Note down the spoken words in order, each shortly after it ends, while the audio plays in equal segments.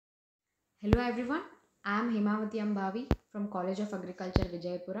Hello everyone, I am Hemavati Bhavi from College of Agriculture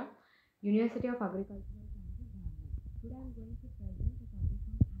Vijaypura, University of Agricultural Sciences, Dharwad. Today I am going to present a topic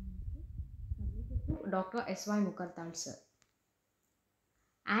on anestrous submitted to Dr. S.Y. Mukherjee sir.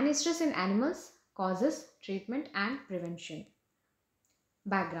 Anestrous in animals, causes, treatment and prevention.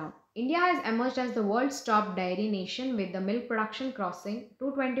 Background. India has emerged as the world's top dairy nation with the milk production crossing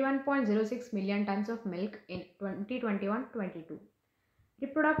 221.06 million tons of milk in 2021-22.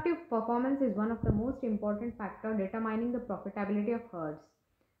 Reproductive performance is one of the most important factors determining the profitability of herds.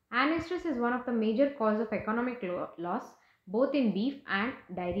 Anestrous is one of the major causes of economic loss both in beef and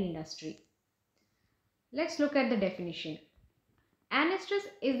dairy industry. Let's look at the definition. Anestrous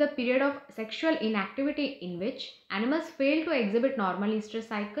is the period of sexual inactivity in which animals fail to exhibit normal estrous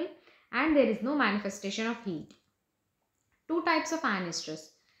cycle and there is no manifestation of heat. Two types of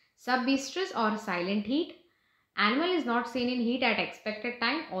anestrous: subestrous or silent heat. Animal is not seen in heat at expected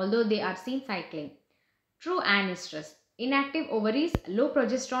time although they are seen cycling. True anestrous: inactive ovaries, low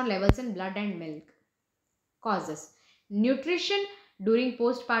progesterone levels in blood and milk. Causes: nutrition during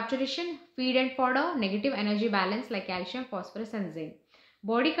post-parturition, feed and fodder, negative energy balance like calcium, phosphorus and zinc.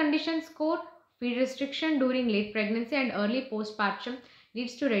 Body condition score: feed restriction during late pregnancy and early postpartum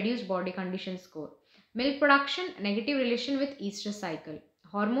leads to reduced body condition score. Milk production: negative relation with estrous cycle.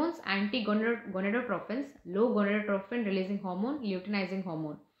 Hormones: anti-gonadotrophins, low gonadotrophin releasing hormone, luteinizing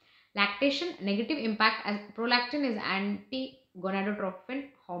hormone. Lactation: negative impact as prolactin is anti-gonadotrophin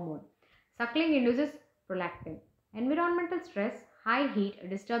hormone. Suckling induces prolactin. Environmental stress: high heat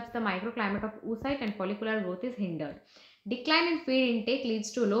disturbs the microclimate of oocyte and follicular growth is hindered. Decline in feed intake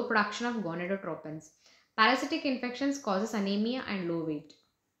leads to low production of gonadotropins. Parasitic infections causes anemia and low weight.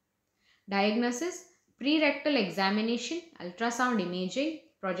 Diagnosis: prerectal examination, ultrasound imaging,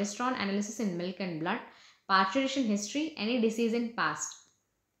 progesterone analysis in milk and blood, parturition history, any disease in past.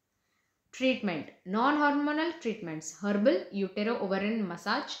 Treatment: non-hormonal treatments: herbal, utero-ovarian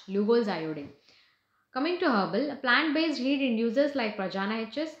massage, Lugol's iodine. Coming to herbal, plant-based heat inducers like Prajana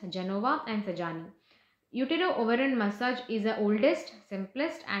HS, Genova and Sejani. Utero-ovarian massage is the oldest,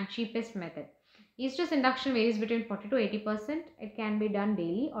 simplest and cheapest method. Estrous induction varies between 40 to 80%. It can be done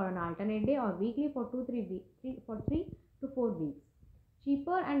daily or an alternate day or weekly for 3 to 4 weeks.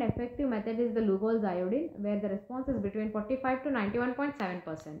 Cheaper and effective method is the Lugol's iodine where the response is between 45 to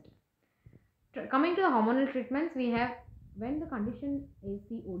 91.7%. Coming to the hormonal treatments, we have when the condition is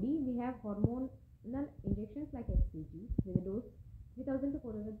COD, we have hormonal injections like HCG with a dose 3000 to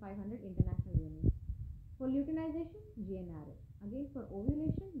 4500 international units. For luteinization, GnRH. Again for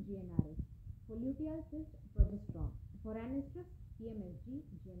ovulation, GnRH. For luteal cyst, progesterone. For anestrous, PMSG,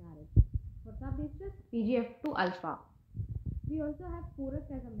 GnRH. For subestrous, PGF2 alpha. We also have Purus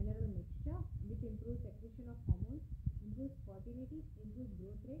as a mineral mixture which improves secretion of hormones, improves fertility, improves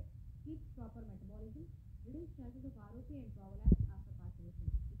growth rate, keeps proper metabolism, reduces chances of ROP and prolapse after parturition.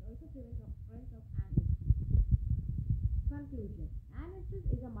 It also prevents occurrence of anestrous. Conclusion: anestrous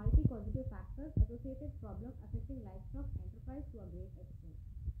is a multi-causative factors associated problem affecting livestock enterprise to a great extent.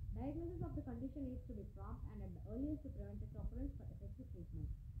 Diagnosis of the condition needs to be prompt and at the earliest to prevent its occurrence for effective treatment.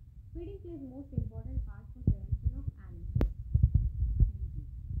 Feeding plays most important